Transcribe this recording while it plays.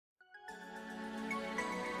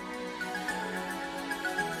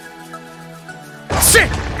Shit!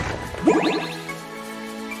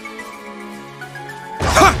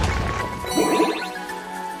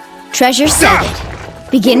 Treasure sighted.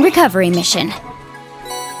 Begin recovery mission.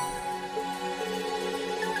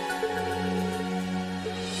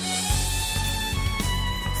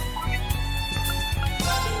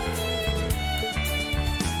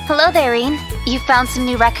 Hello there, Rean. You found some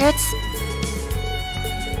new records?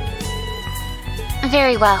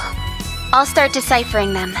 Very well. I'll start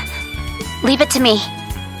deciphering them. Leave it to me.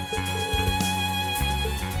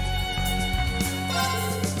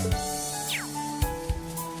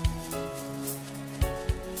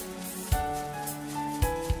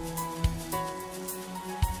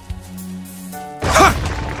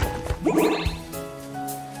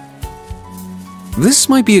 This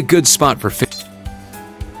might be a good spot for fish.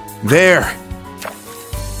 There!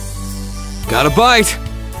 Got a bite!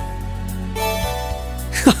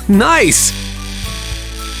 Nice!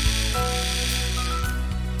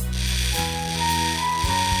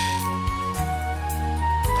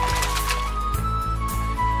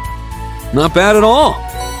 Not bad at all!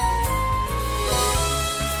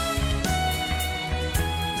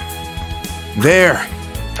 There!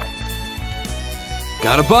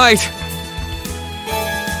 Got a bite!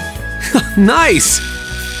 Nice!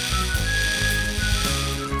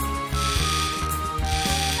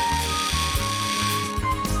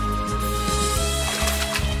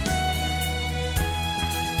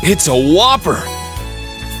 It's a whopper!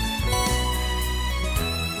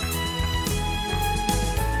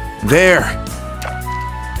 There!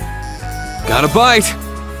 Got a bite!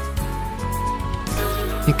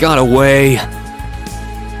 It got away.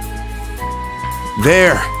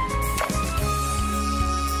 There!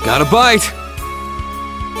 Got a bite!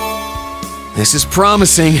 This is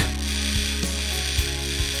promising.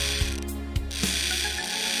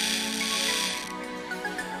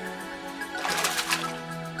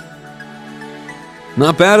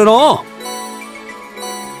 Not bad at all.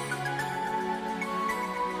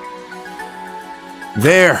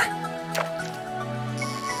 There.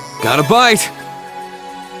 Got a bite.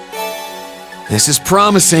 This is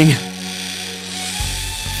promising.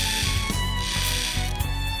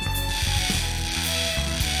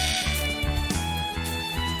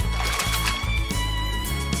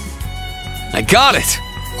 I got it!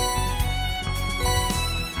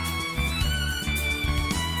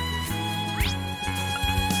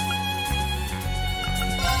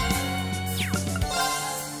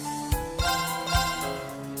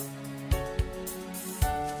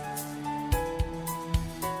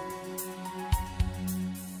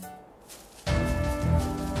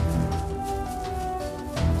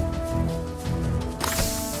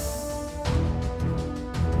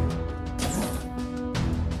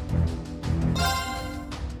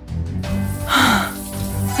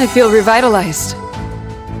 I feel revitalized.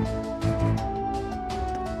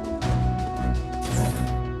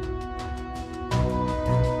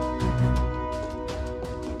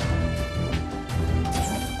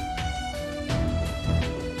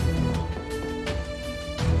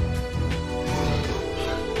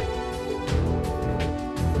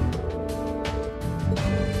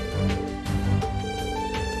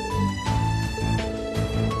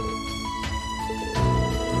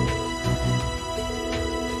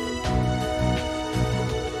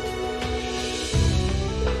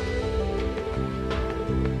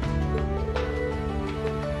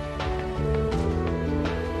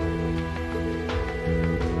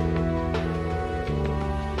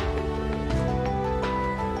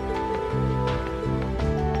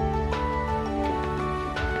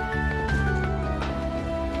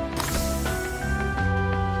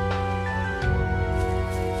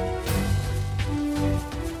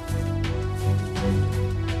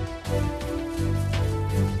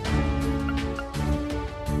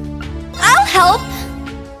 Help!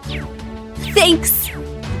 Thanks.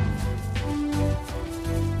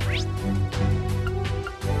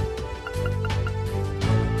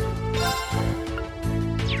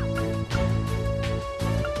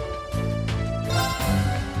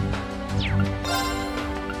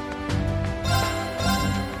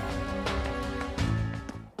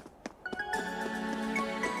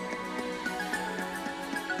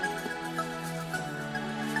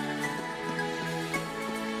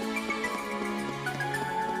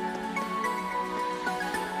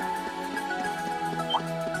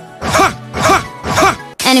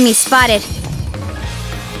 Enemy spotted.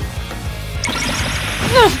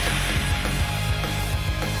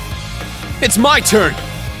 It's my turn!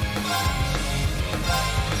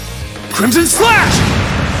 Crimson Slash!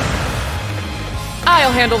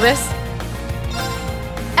 I'll handle this.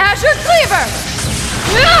 Azure Cleaver!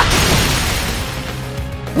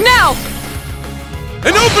 Now!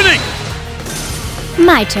 An opening!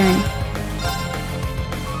 My turn.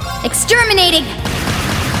 Exterminating!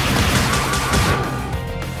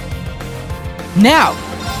 Now!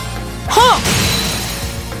 Huh!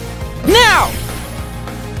 Now!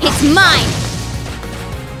 It's mine!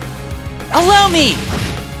 Allow me!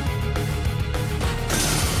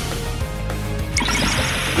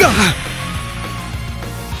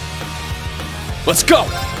 Let's go!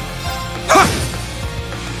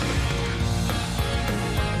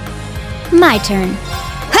 My turn.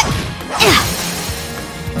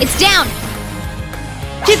 It's down!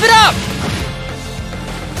 Keep it up!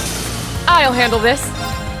 I'll handle this.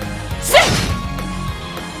 Sit!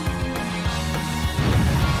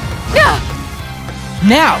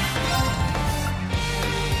 Now!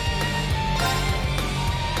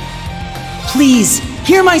 Please,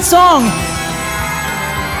 hear my song!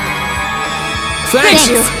 Thanks!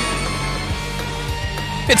 Thanks.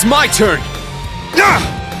 It's my turn!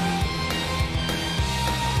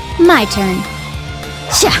 My turn.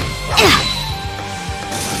 Sha!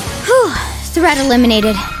 Whew, threat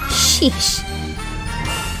eliminated. Sheesh.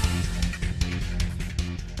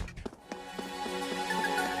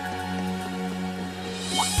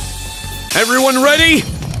 Everyone ready?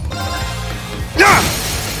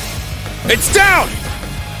 It's down!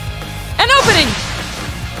 An opening!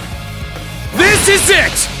 This is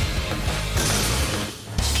it!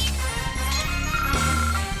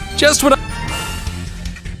 Just what I...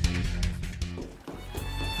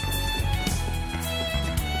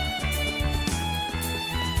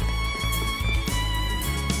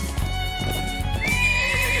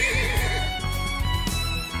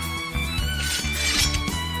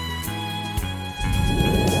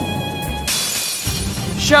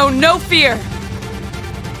 Show no fear!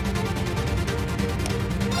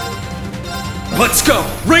 Let's go!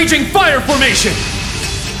 Raging fire formation!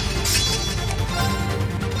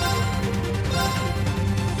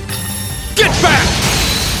 Get back!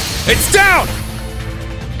 It's down!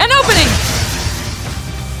 An opening!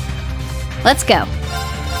 Let's go.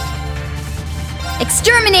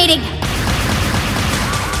 Exterminating!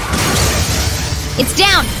 It's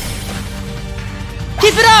down!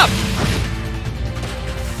 Keep it up!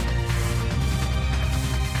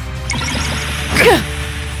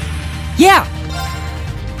 Yeah!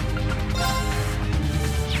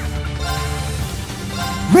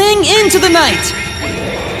 Ring into the night!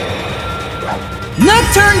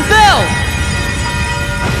 Nocturne Bell!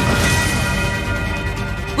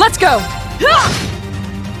 Let's go!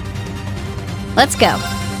 Let's go.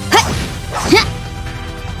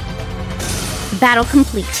 Battle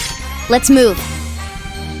complete. Let's move.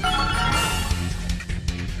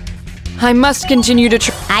 I must continue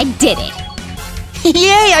to I did it.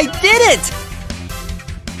 Yay, I did it!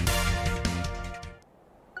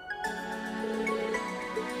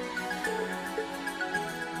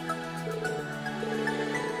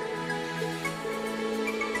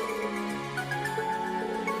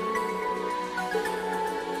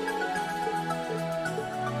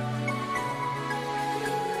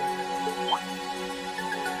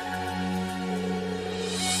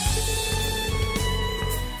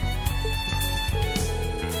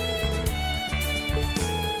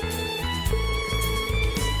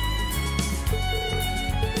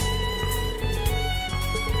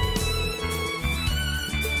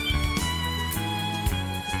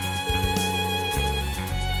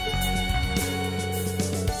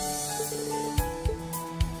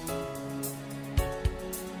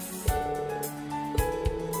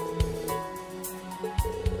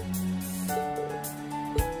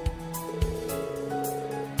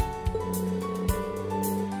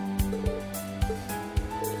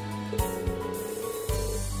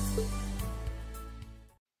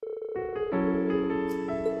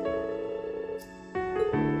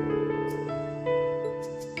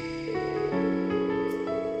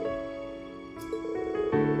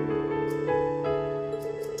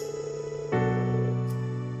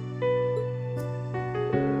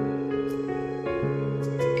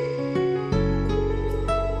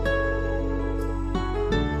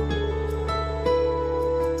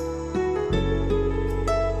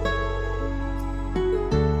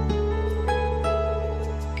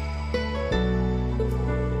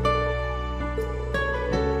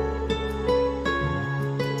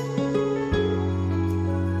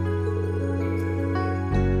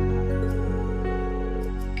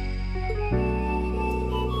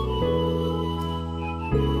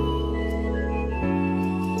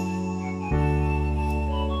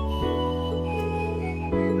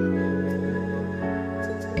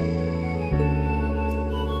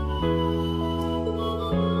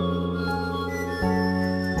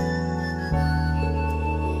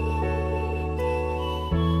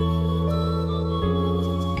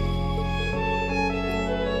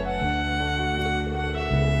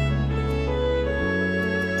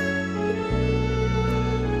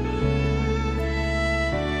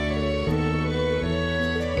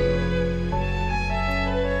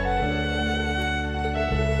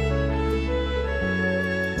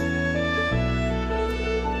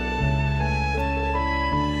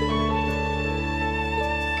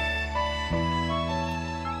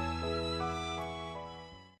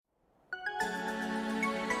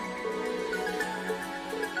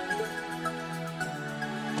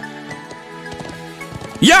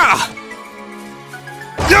 Yeah!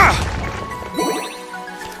 Yeah!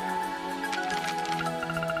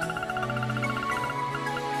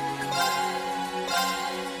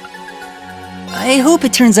 I hope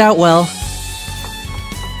it turns out well.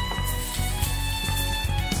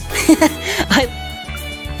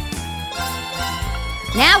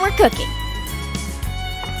 Now we're cooking.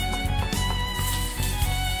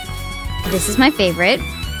 This is my favorite.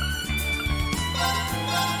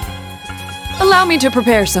 Allow me to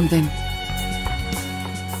prepare something.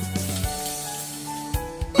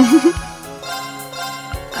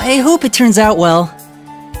 I hope it turns out well.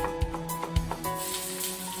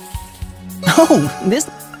 Oh, this...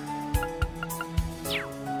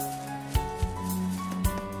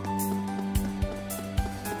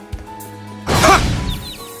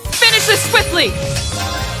 Finish this swiftly!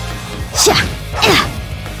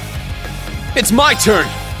 It's my turn!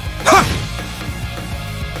 Ha!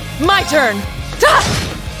 My turn! Ta!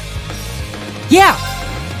 Yeah!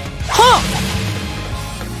 Huh!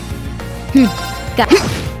 Got it.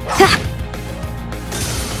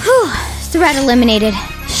 Whew, threat eliminated.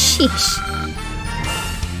 Sheesh.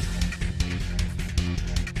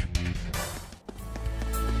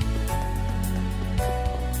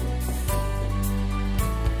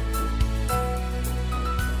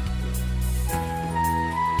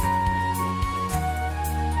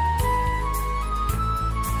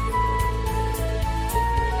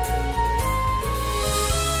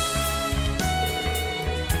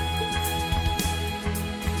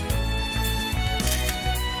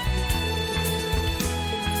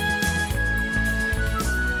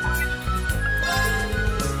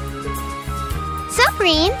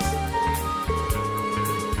 Green.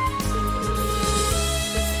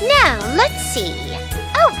 Now, let's see.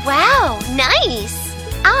 Oh, wow, nice.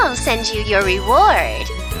 I'll send you your reward.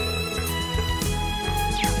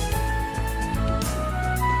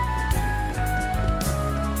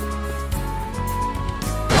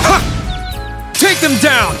 Ha! Take them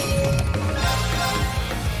down!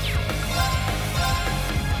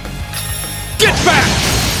 Get back!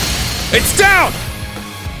 It's down!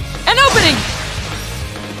 An opening!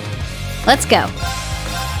 Let's go.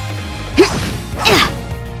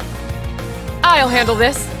 I'll handle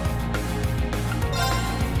this.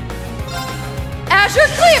 Azure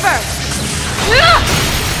Cleaver!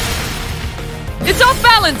 It's off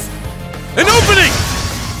balance! An opening!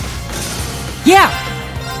 Yeah!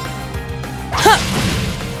 Huh.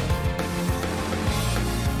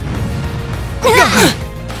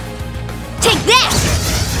 Take that!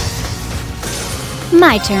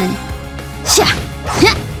 My turn.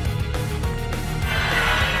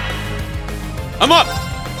 I'm up!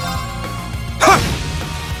 Ha!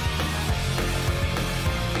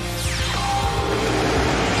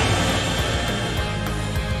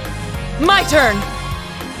 My turn!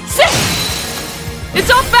 Sit! It's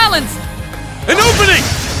off balance! An opening!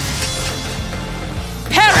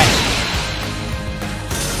 Perish!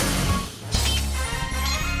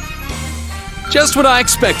 Just what I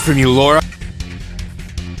expect from you, Laura.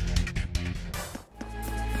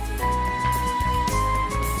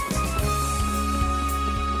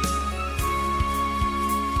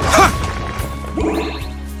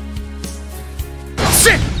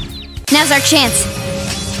 Now's our chance.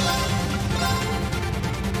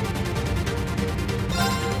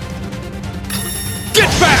 Get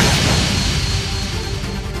back!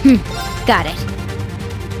 Got it.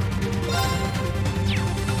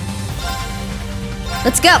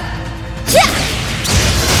 Let's go.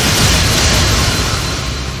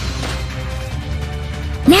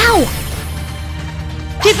 Now!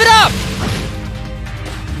 Keep it up!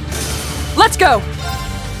 Let's go!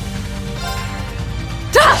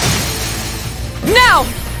 Now!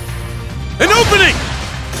 An opening!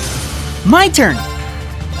 My turn!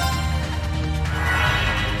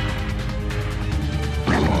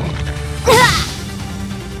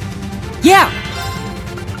 Yeah!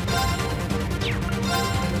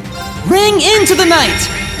 Ring into the night!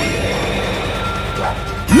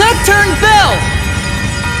 Nocturne Bell!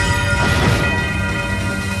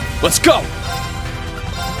 Let's go!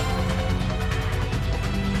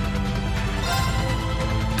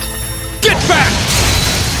 Get back!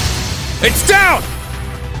 It's down!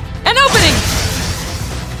 An opening!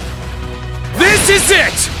 This is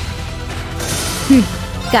it!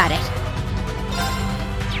 Got it.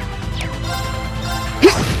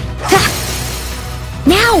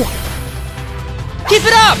 Now! Keep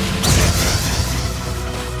it up!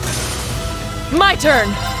 My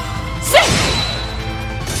turn! Sit!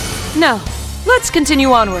 Now, let's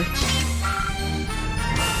continue onward.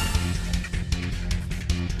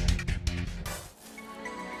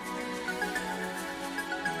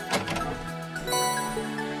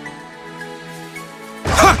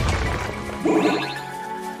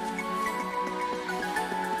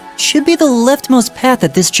 should be the leftmost path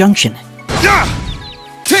at this junction.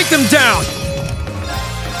 Take them down!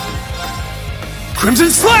 Crimson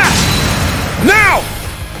Slash! Now!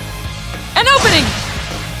 An opening!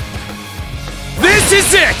 This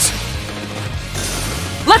is it!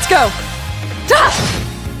 Let's go! Ta!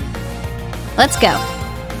 Let's go.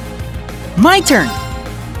 My turn!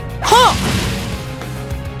 Huh!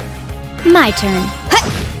 My turn.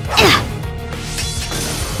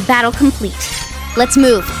 Battle complete. Let's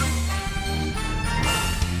move.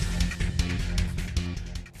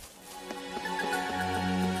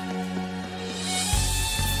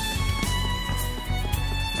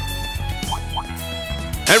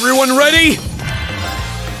 Everyone ready?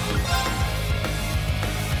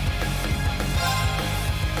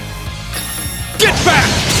 Get back!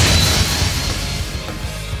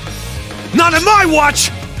 Not on my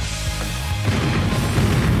watch!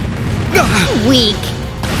 Weak.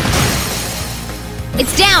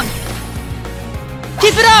 It's down.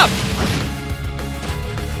 Keep it up!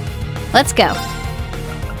 Let's go.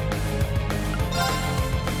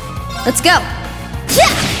 Let's go.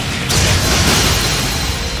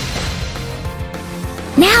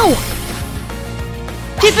 Now.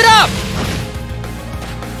 Keep it up!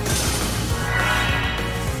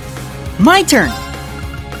 My turn!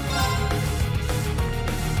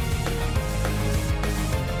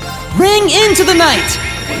 Ring into the night!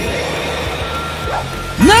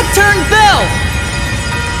 Nocturne Bell!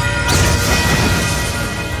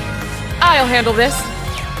 I'll handle this.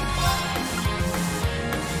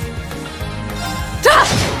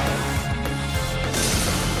 Ta!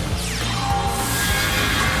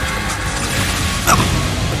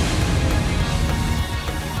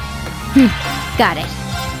 Got it.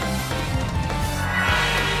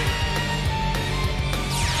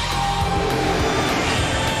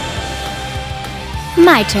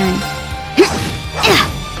 My turn.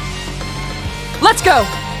 Let's go!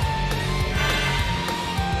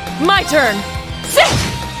 My turn! Sit!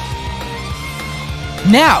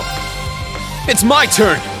 Now! It's my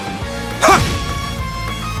turn!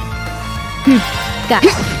 Got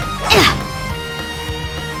it.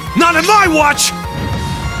 Not on my watch!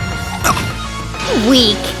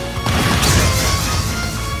 Weak.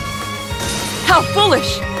 How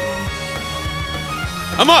foolish!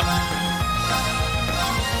 I'm up!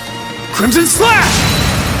 Crimson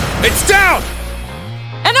Slash! It's down!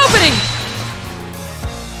 An opening!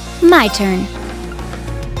 My turn.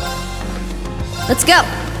 Let's go.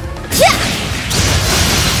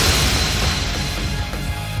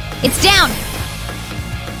 It's down.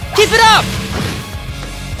 Keep it up!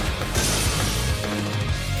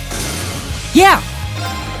 Yeah!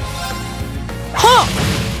 Huh!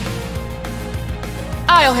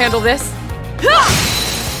 I'll handle this.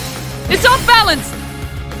 Ha! It's off balance!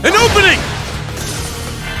 An opening!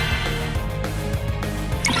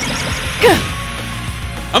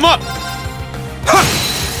 I'm up! Ha!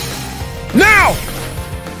 Now!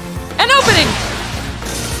 An opening!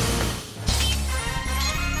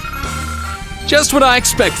 Just what I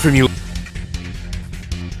expect from you.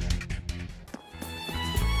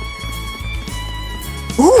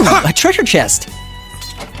 Ooh, a treasure chest!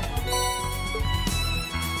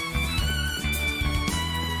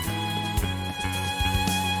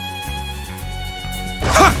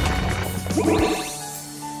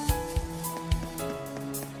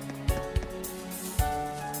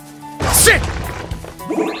 Sit!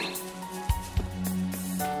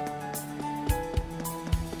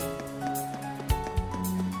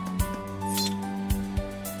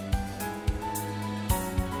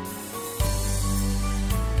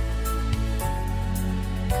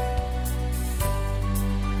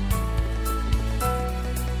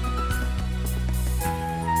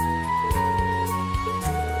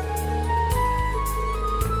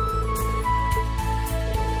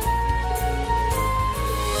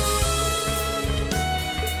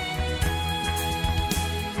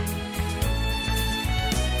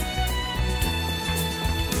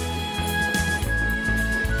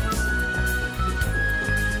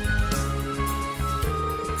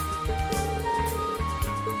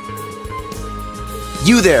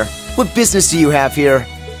 You there! What business do you have here?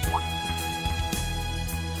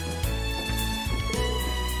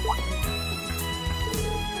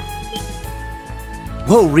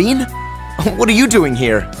 Whoa, Reen? What are you doing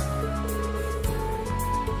here?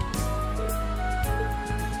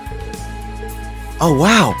 Oh,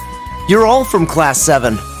 wow! You're all from Class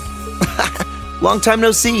 7! Long time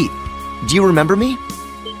no see. Do you remember me?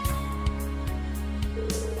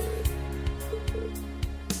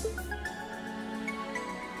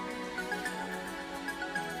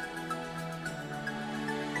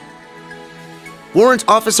 Warrant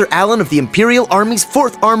Officer Allen of the Imperial Army's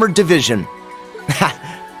 4th Armored Division.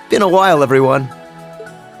 Been a while, everyone.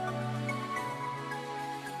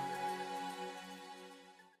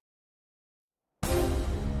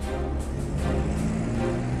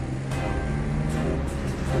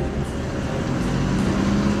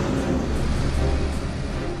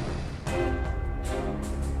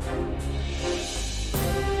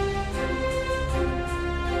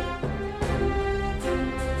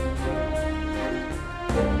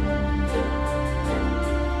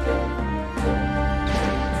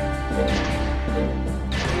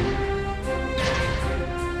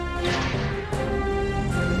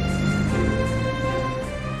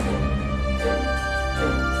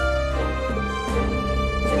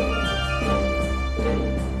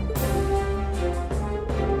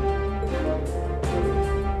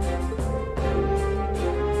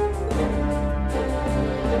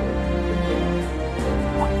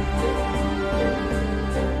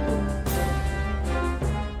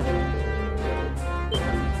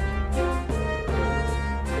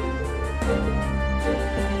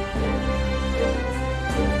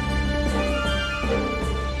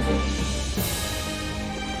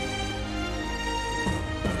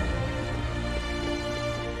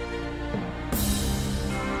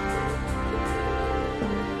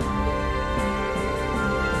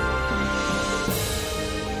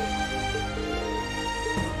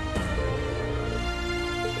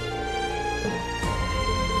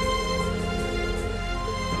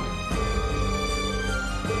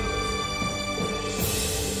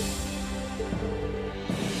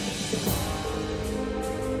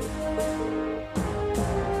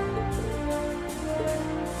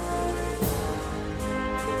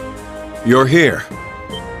 You're here.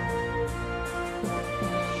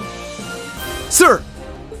 Sir!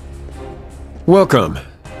 Welcome,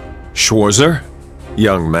 Schwarzer,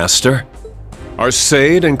 young master.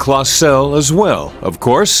 Arcade and Clausel as well, of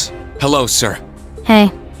course. Hello, sir.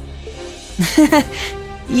 Hey.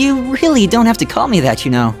 You really don't have to call me that,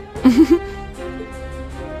 you know.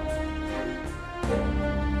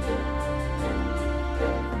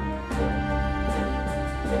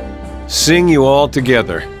 Seeing you all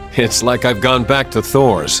together, it's like I've gone back to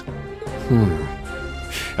Thor's.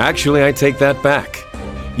 Actually, I take that back.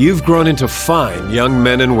 You've grown into fine young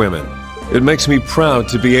men and women. It makes me proud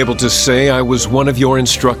to be able to say I was one of your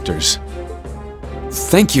instructors.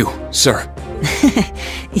 Thank you, sir.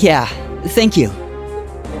 Yeah, thank you.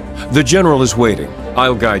 The General is waiting.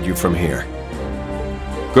 I'll guide you from here.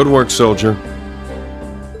 Good work, soldier.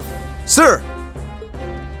 Sir!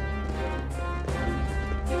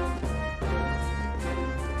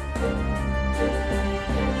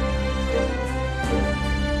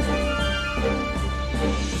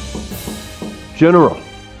 General,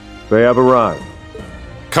 they have arrived.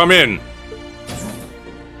 Come in.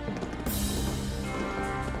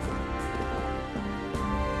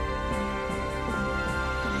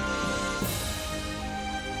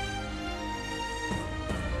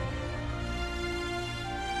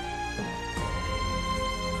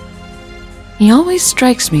 He always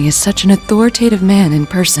strikes me as such an authoritative man in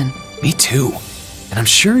person. Me too. And I'm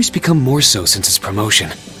sure he's become more so since his promotion.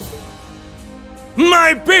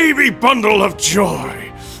 My baby bundle of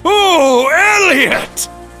joy! Oh, Elliot!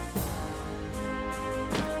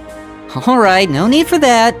 Alright, no need for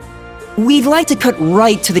that. We'd like to cut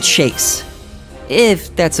right to the chase.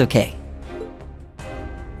 If that's okay.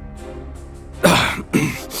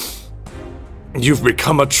 You've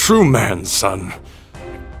become a true man, son.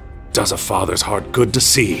 Does a father's heart good to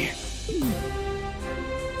see.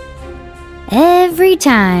 Every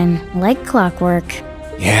time, like clockwork.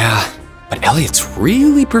 Yeah, but Elliot's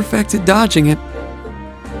really perfected dodging it.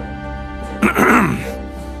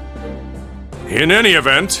 In any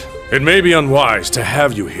event, it may be unwise to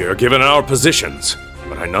have you here given our positions,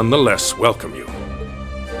 but I nonetheless welcome you.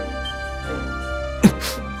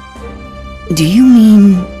 Do you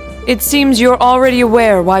mean... It seems you're already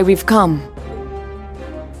aware why we've come.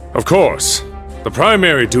 Of course. The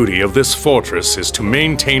primary duty of this fortress is to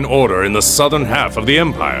maintain order in the southern half of the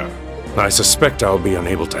Empire. I suspect I'll be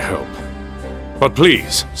unable to help. But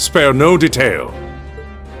please, spare no detail.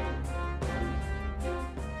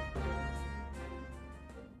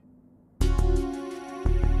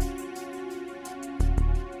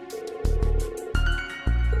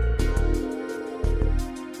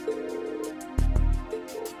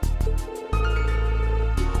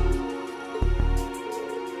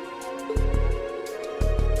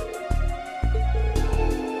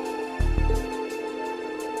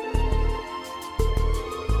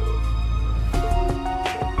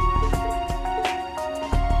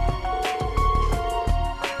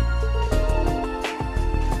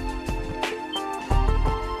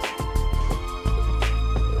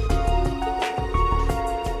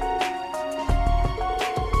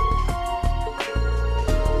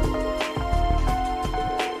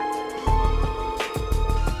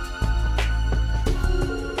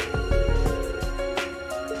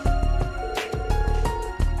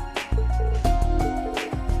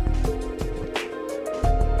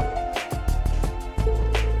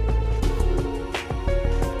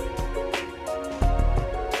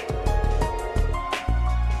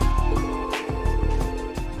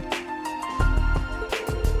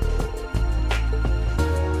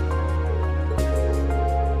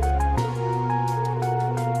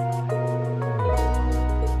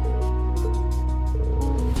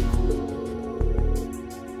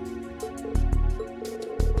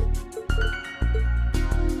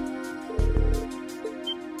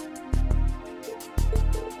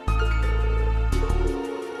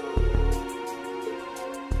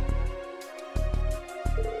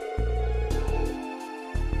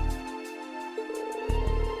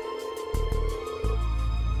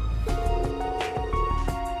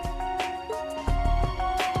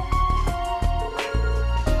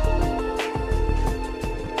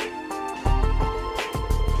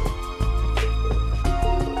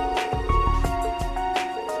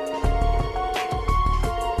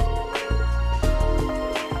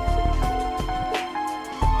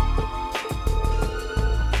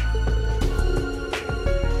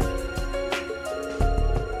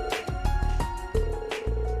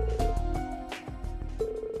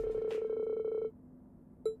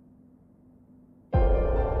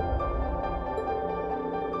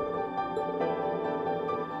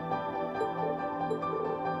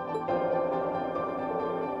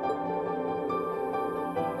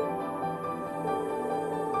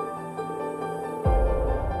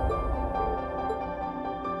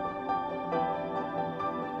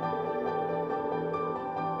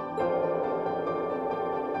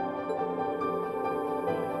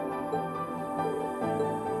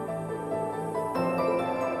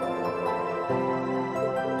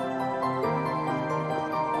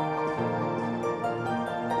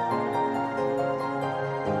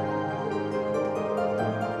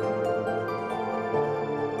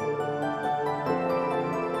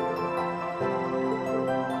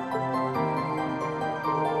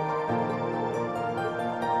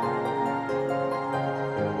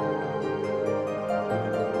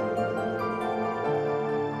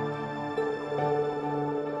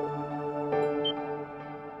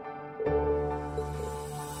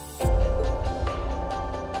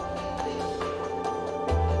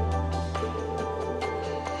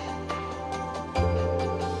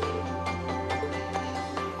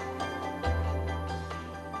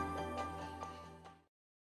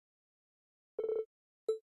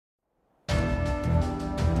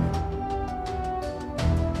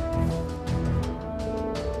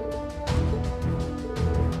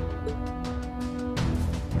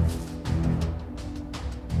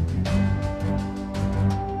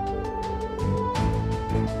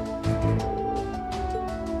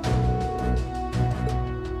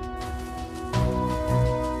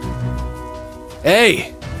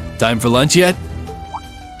 Hey, time for lunch yet?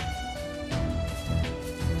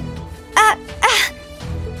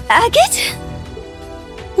 Agate?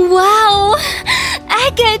 Wow!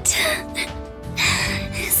 Agate!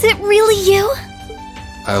 Is it really you?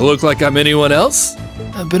 I look like I'm anyone else?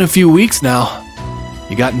 It's been a few weeks now.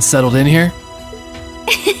 You gotten settled in here?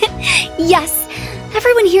 Yes,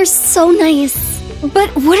 everyone here's so nice. But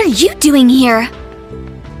what are you doing here?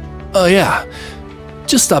 Oh yeah,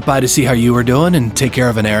 just stopped by to see how you were doing and take care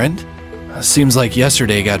of an errand. Seems like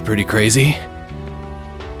yesterday got pretty crazy.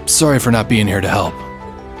 Sorry for not being here to help.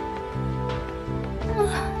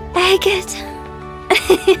 Agate.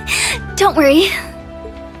 Don't worry.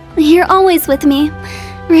 You're always with me.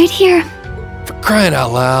 Right here. For crying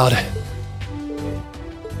out loud.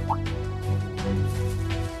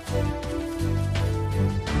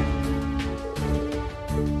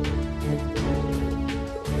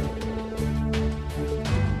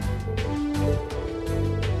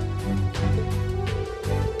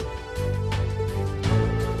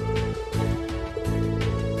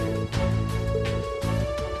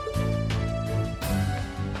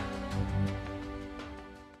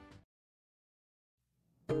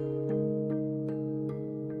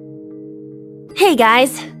 Hey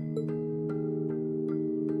guys.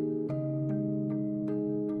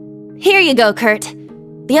 Here you go, Kurt.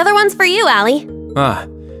 The other one's for you, Allie. Ah,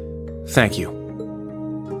 thank you.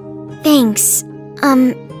 Thanks.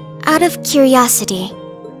 Out of curiosity,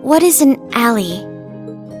 what is an alley?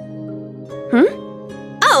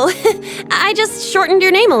 Oh, I just shortened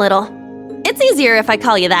your name a little. It's easier if I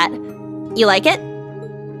call you that. You like it?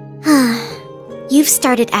 You've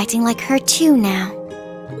started acting like her too now.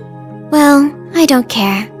 Well, I don't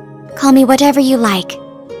care. Call me whatever you like.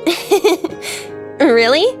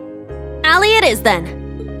 Really? Allie it is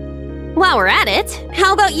then. While we're at it,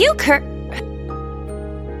 how about you, Kurt?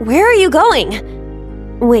 Where are you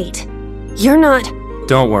going? Wait, you're not...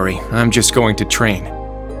 Don't worry, I'm just going to train.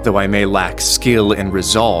 Though I may lack skill and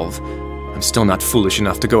resolve, I'm still not foolish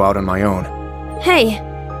enough to go out on my own. Hey,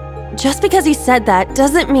 just because you said that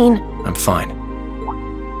doesn't mean... I'm fine.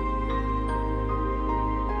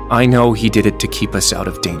 I know he did it to keep us out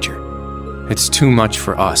of danger. It's too much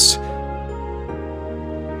for us.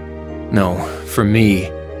 No, for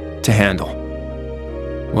me to handle.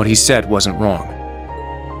 What he said wasn't wrong.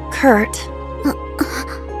 Kurt...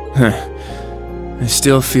 I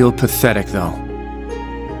still feel pathetic, though.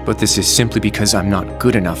 But this is simply because I'm not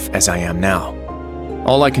good enough as I am now.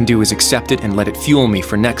 All I can do is accept it and let it fuel me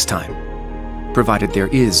for next time. Provided there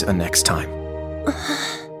is a next time.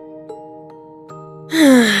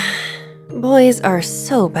 Boys are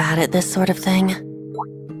so bad at this sort of thing.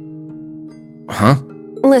 Huh?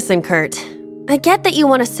 Listen, Kurt. I get that you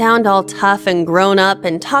want to sound all tough and grown up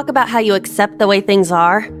and talk about how you accept the way things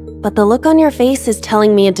are, but the look on your face is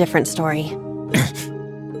telling me a different story.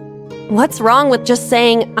 What's wrong with just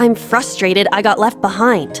saying, I'm frustrated I got left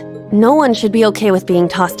behind? No one should be okay with being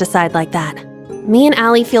tossed aside like that. Me and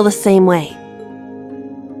Allie feel the same way.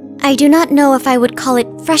 I do not know if I would call it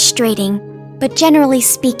frustrating, but generally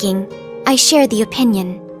speaking, I share the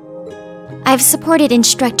opinion. I've supported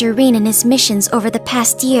Instructor Rean in his missions over the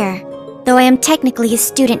past year. Though I am technically a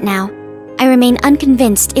student now, I remain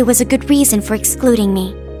unconvinced it was a good reason for excluding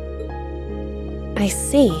me. I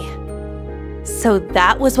see. So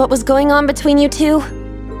that was what was going on between you two?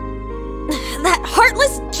 That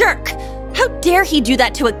heartless jerk! How dare he do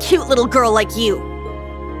that to a cute little girl like you?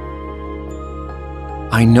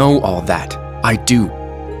 I know all that. I do.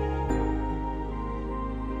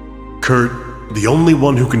 Kurt, the only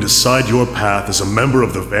one who can decide your path as a member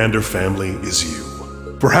of the Vander family is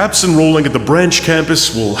you. Perhaps enrolling at the branch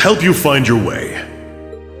campus will help you find your way.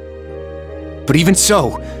 But even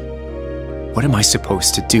so, what am I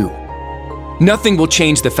supposed to do? Nothing will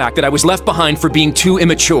change the fact that I was left behind for being too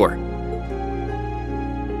immature.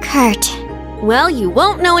 Kurt. Well, you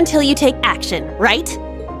won't know until you take action, right?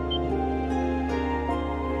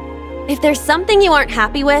 If there's something you aren't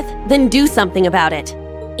happy with, then do something about it.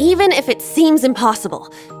 Even if it seems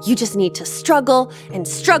impossible, you just need to struggle and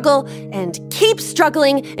keep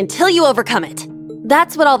struggling until you overcome it.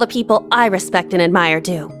 That's what all the people I respect and admire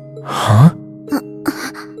do. Huh?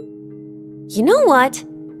 You know what?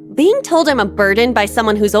 Being told I'm a burden by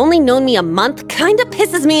someone who's only known me a month kinda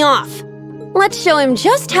pisses me off. Let's show him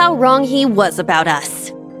just how wrong he was about us.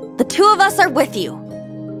 The two of us are with you.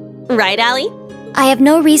 Right, Allie? I have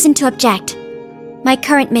no reason to object. My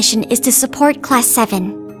current mission is to support Class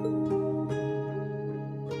 7.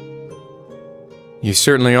 You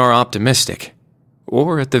certainly are optimistic.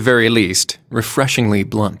 Or at the very least, refreshingly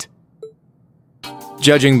blunt.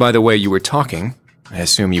 Judging by the way you were talking, I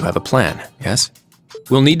assume you have a plan, yes?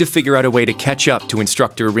 We'll need to figure out a way to catch up to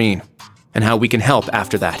Instructor Reen, and how we can help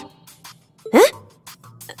after that.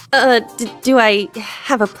 Do I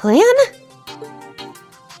have a plan?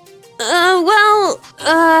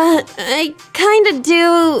 I kinda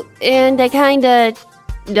do, and I kinda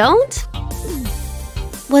don't?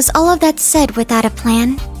 Was all of that said without a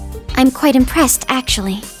plan? I'm quite impressed,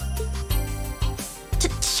 actually.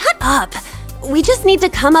 Shut up! We just need to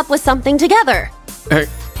come up with something together.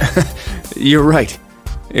 You're right.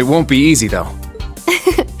 It won't be easy, though.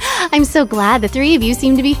 I'm so glad the three of you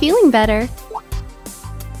seem to be feeling better.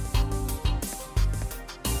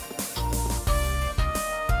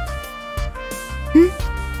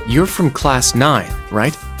 You're from Class 9,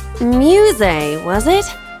 right? Muse, was it?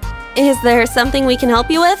 Is there something we can help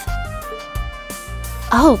you with?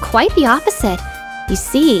 Oh, quite the opposite. You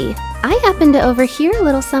see, I happened to overhear a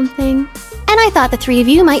little something, and I thought the three of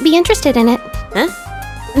you might be interested in it. Huh?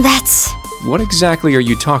 That's... What exactly are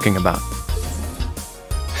you talking about?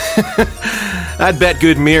 I'd bet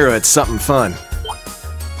good Mira it's something fun.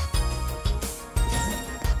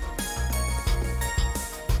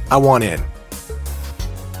 I want in.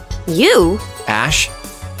 You? Ash?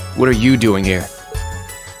 What are you doing here?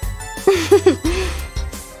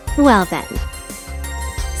 Well then.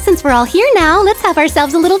 Since we're all here now, let's have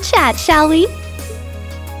ourselves a little chat, shall we?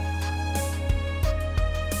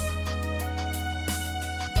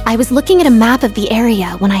 I was looking at a map of the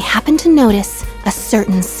area when I happened to notice a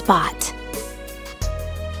certain spot.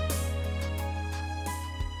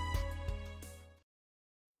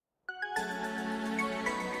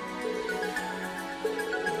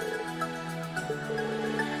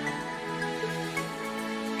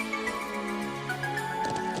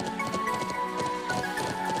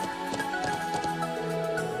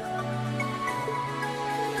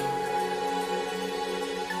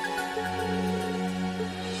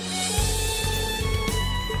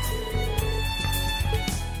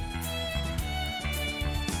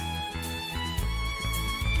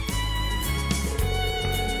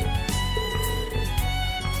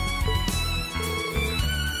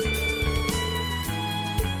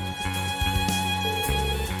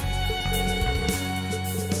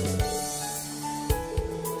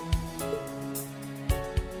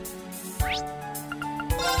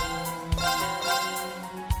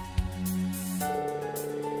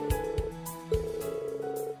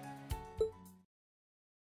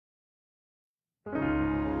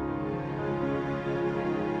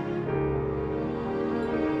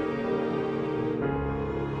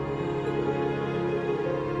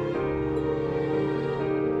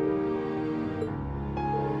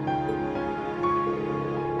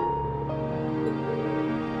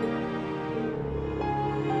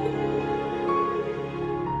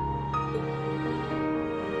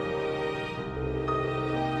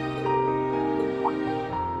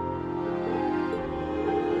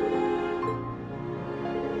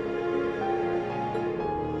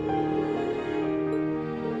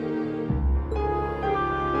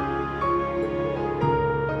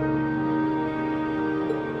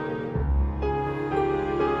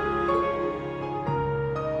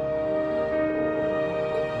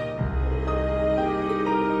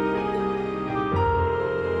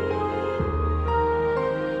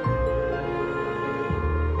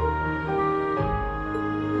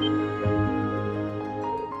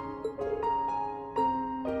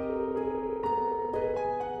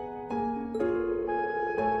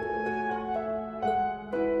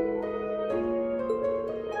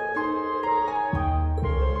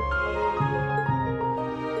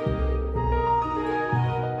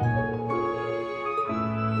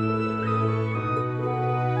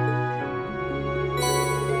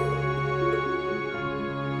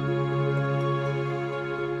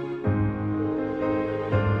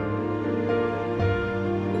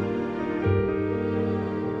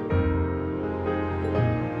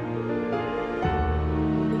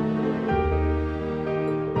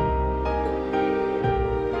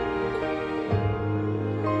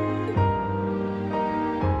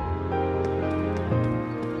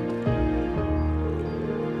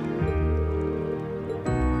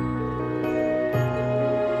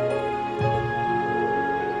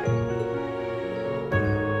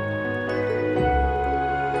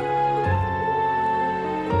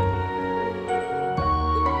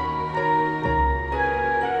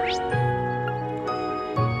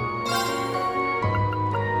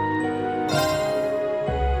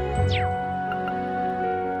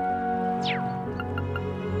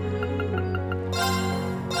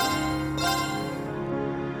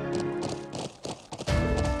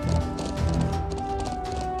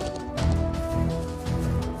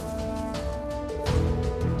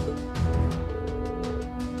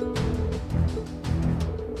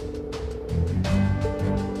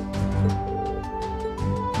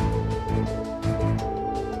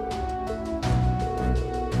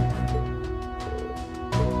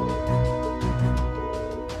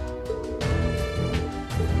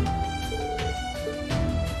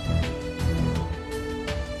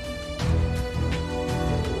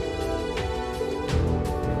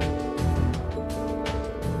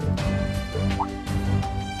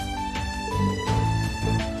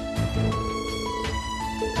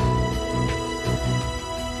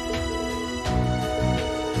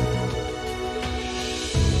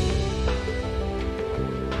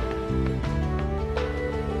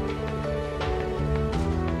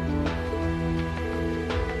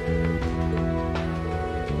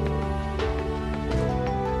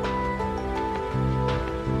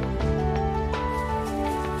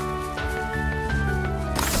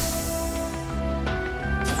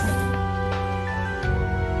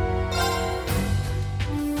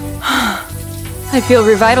 I feel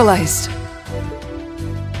revitalized.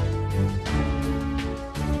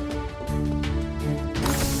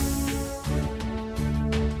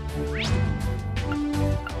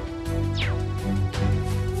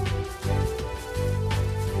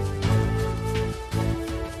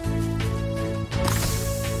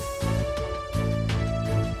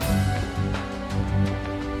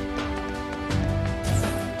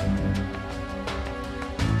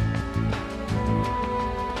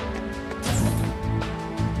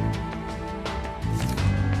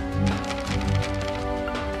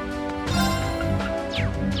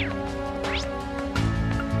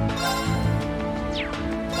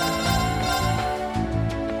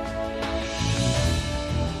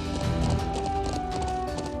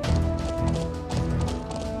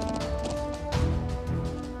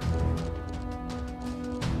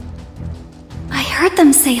 I heard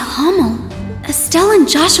them say Hamel. Estelle and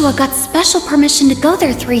Joshua got special permission to go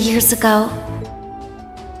there 3 years ago.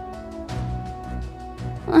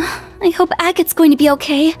 I hope Agate's going to be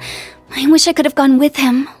okay. I wish I could have gone with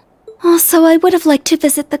him. Also, I would have liked to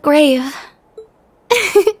visit the grave.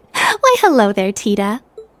 Why, hello there, Tita.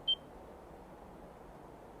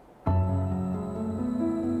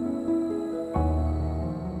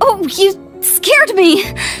 Oh, you scared me!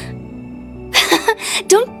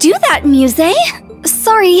 Don't do that, Muse!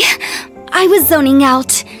 Sorry, I was zoning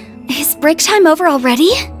out. Is break time over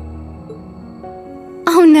already?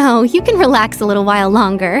 Oh no, you can relax a little while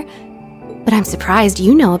longer. But I'm surprised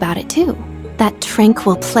you know about it too. That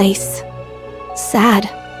tranquil place. Sad,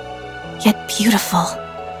 yet beautiful.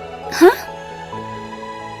 Huh?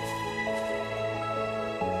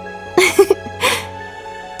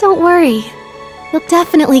 Don't worry. You'll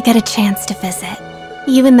definitely get a chance to visit.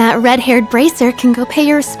 You and that red-haired bracer can go pay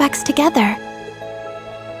your respects together.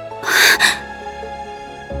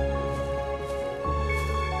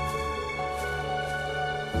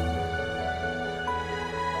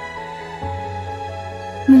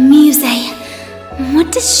 Muse,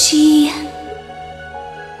 what does she...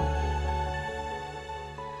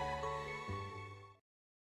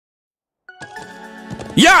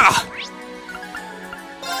 Yeah!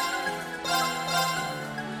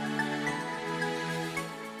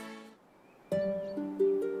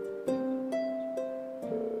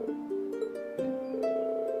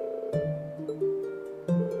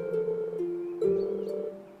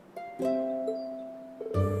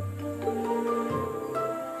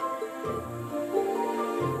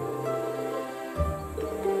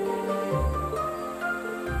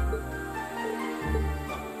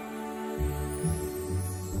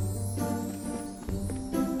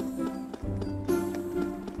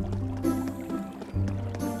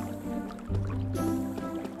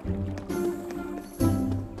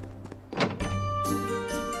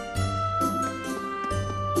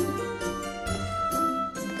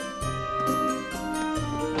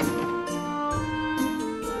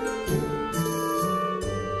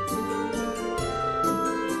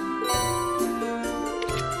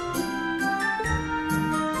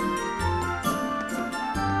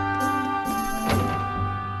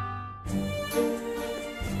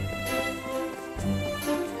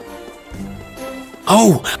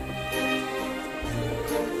 Oh,